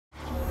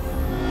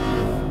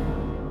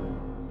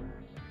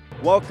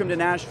Welcome to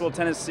Nashville,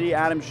 Tennessee.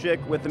 Adam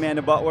Schick with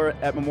Amanda Butler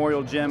at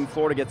Memorial Gym.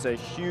 Florida gets a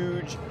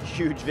huge,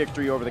 huge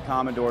victory over the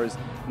Commodores.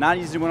 Not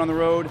easy to win on the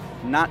road,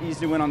 not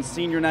easy to win on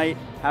senior night.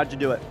 How'd you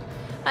do it?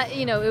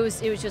 It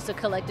was just a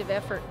collective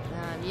effort.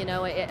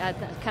 I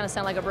kind of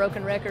sound like a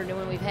broken record, and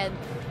when we've had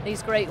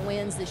these great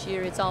wins this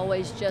year, it's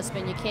always just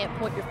been, you can't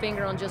point your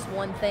finger on just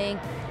one thing.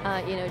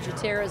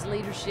 Jaterra's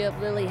leadership,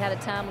 Lily had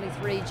a timely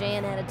three,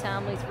 Jan had a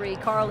timely three,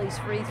 Carlie's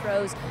free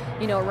throws,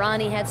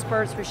 Ronnie had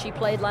spurts where she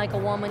played like a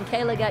woman,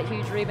 Kayla got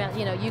huge rebounds,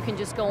 you can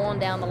just go on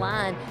down the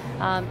line.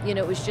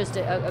 It was just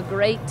a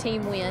great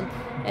team win,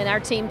 and our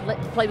team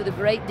played with a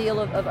great deal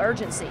of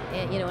urgency,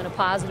 in a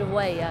positive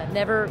way.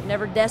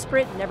 Never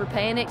desperate, never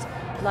panicked,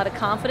 a lot of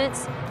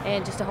confidence,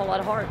 and just a whole lot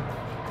of heart.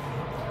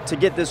 To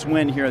get this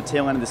win here at the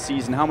tail end of the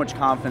season, how much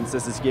confidence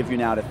does this give you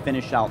now to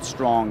finish out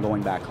strong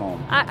going back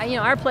home?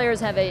 Our players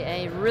have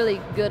a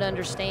really good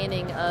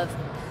understanding of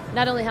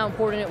not only how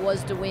important it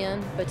was to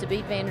win, but to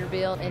beat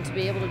Vanderbilt and to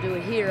be able to do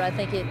it here. I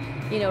think it,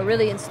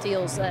 really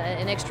instills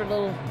an extra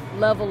little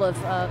level of,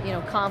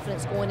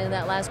 confidence going into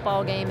that last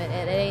ball game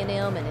at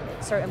A&M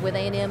and with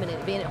A&M and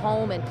it being at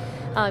home, and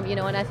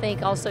and I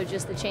think also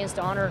just the chance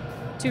to honor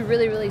two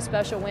really, really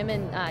special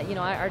women.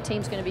 Our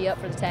team's going to be up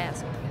for the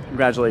task.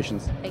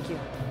 Congratulations. Thank you.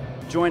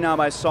 Joined now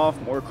by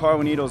sophomore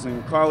Carlie Needles.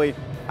 And Carlie,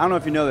 I don't know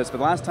if you know this, but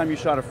the last time you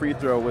shot a free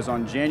throw was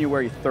on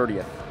January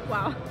 30th.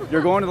 Wow.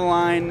 You're going to the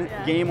line,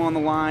 game on the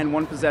line,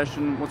 one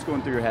possession. What's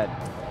going through your head?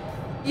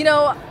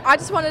 I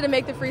just wanted to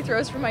make the free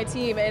throws for my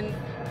team, and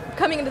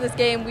coming into this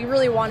game, we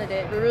really wanted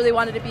it. We really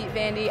wanted to beat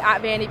Vandy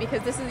at Vandy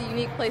because this is a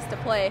unique place to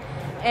play.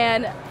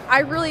 And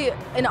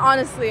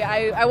honestly,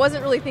 I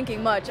wasn't really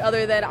thinking much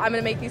other than I'm going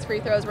to make these free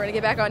throws, we're going to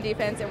get back on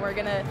defense, and we're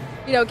going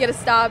to, get a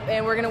stop,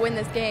 and we're going to win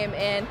this game.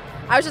 And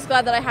I was just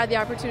glad that I had the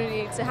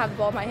opportunity to have the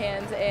ball in my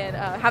hands and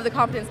have the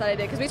confidence that I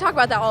did, because we talk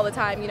about that all the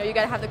time. You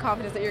got to have the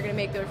confidence that you're going to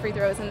make the free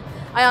throws, and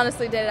I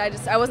honestly did.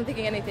 I wasn't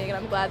thinking anything, and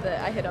I'm glad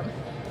that I hit them.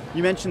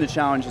 You mentioned the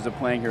challenges of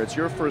playing here. It's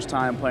your first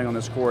time playing on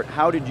this court.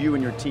 How did you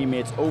and your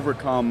teammates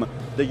overcome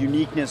the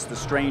uniqueness, the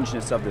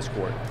strangeness of this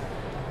court?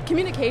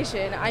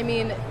 Communication.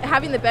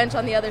 Having the bench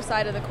on the other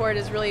side of the court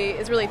is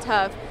really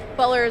tough.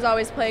 Butler is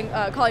always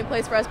calling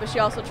plays for us, but she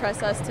also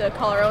trusts us to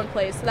call our own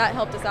plays, so that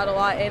helped us out a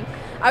lot. And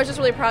I was just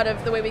really proud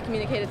of the way we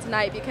communicated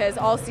tonight, because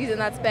all season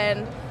that's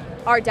been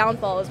our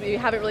downfall, is we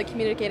haven't really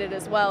communicated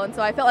as well. And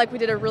so I felt like we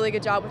did a really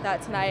good job with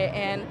that tonight,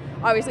 and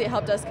obviously it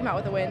helped us come out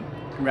with a win.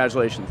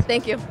 Congratulations.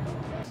 Thank you.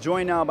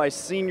 Joined now by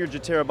senior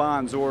Jaterra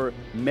Bonds, or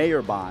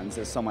Mayor Bonds,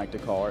 as some like to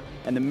call her.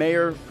 And the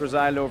mayor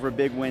presided over a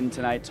big win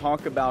tonight.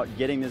 Talk about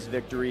getting this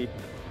victory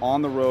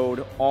on the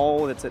road,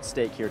 all that's at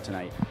stake here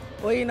tonight.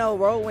 Well,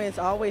 road wins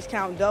always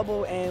count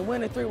double, and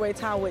win a three-way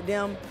tie with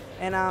them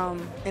and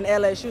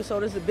LSU.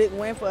 So this is a big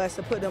win for us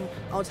to put them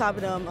on top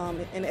of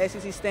them in the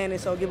SEC standing,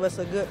 so give us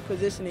a good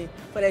positioning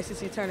for the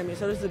SEC tournament.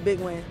 So this is a big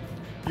win.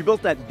 You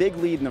built that big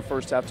lead in the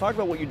first half. Talk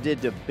about what you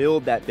did to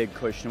build that big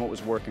cushion and what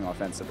was working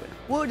offensively.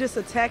 We were just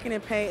attacking in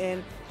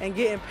paint and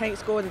getting paint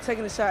scores and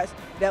taking the shots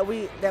that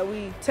we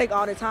take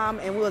all the time,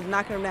 and we was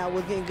knocking them down. We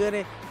was getting good,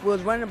 and we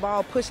was running the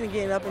ball, pushing,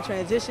 getting up in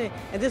transition,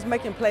 and just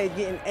making plays,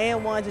 getting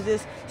and-ones, and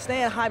just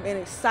staying hyped and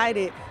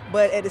excited,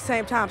 but at the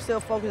same time still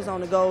focused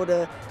on the goal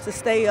to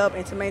stay up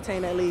and to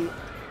maintain that lead.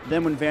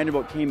 Then when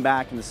Vanderbilt came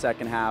back in the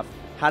second half,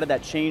 how did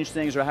that change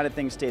things, or how did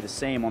things stay the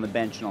same on the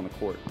bench and on the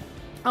court?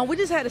 We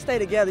just had to stay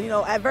together.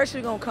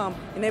 Adversity going to come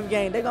in every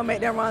game. They're going to make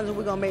their runs, and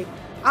we're going to make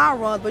our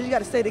runs, but you got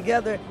to stay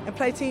together and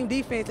play team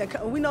defense.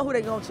 And we know who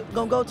they're going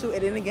to go to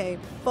at the end of the game,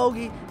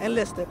 Fogey and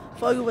Lister.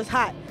 Fogey was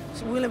hot.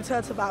 So we limited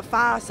her to about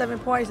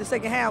 5-7 points in the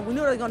second half. We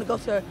knew they were going to go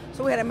to her,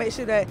 so we had to make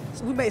sure that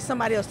we made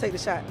somebody else take the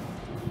shot.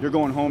 You're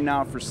going home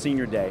now for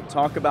senior day.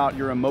 Talk about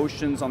your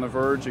emotions on the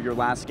verge of your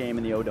last game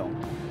in the O-Dome.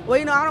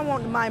 Well, I don't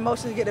want my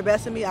emotions to get the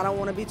best of me. I don't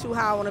want to be too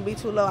high. I want to be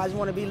too low. I just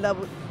want to be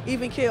level,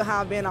 even kill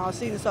how I've been all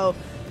season. So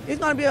it's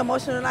going to be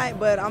emotional tonight,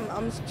 but I'm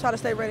trying to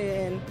stay ready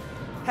and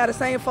have the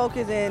same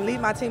focus and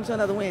lead my team to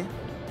another win.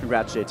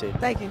 Congrats,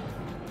 JT. Thank you.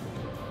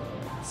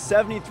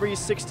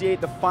 73-68,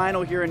 the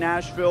final here in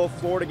Nashville.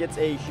 Florida gets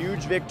a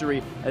huge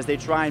victory as they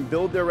try and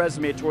build their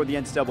resume toward the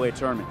NCAA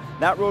tournament.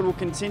 That road will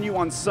continue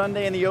on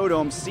Sunday in the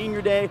O-Dome.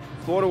 Senior Day,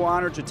 Florida will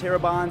honor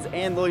Jaterra Bonds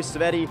and Lily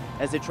Savetti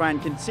as they try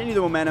and continue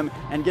the momentum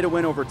and get a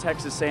win over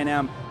Texas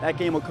A&M. That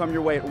game will come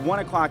your way at 1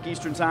 o'clock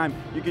Eastern Time.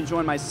 You can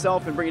join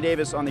myself and Brittany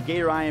Davis on the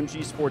Gator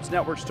IMG Sports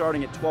Network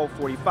starting at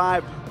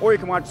 12:45, or you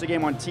can watch the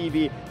game on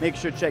TV. Make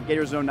sure to check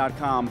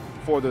GatorZone.com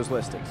for those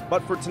listings.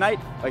 But for tonight,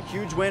 a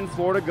huge win.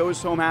 Florida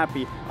goes home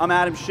happy. I'm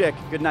Adam Schick.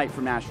 Good night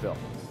from Nashville.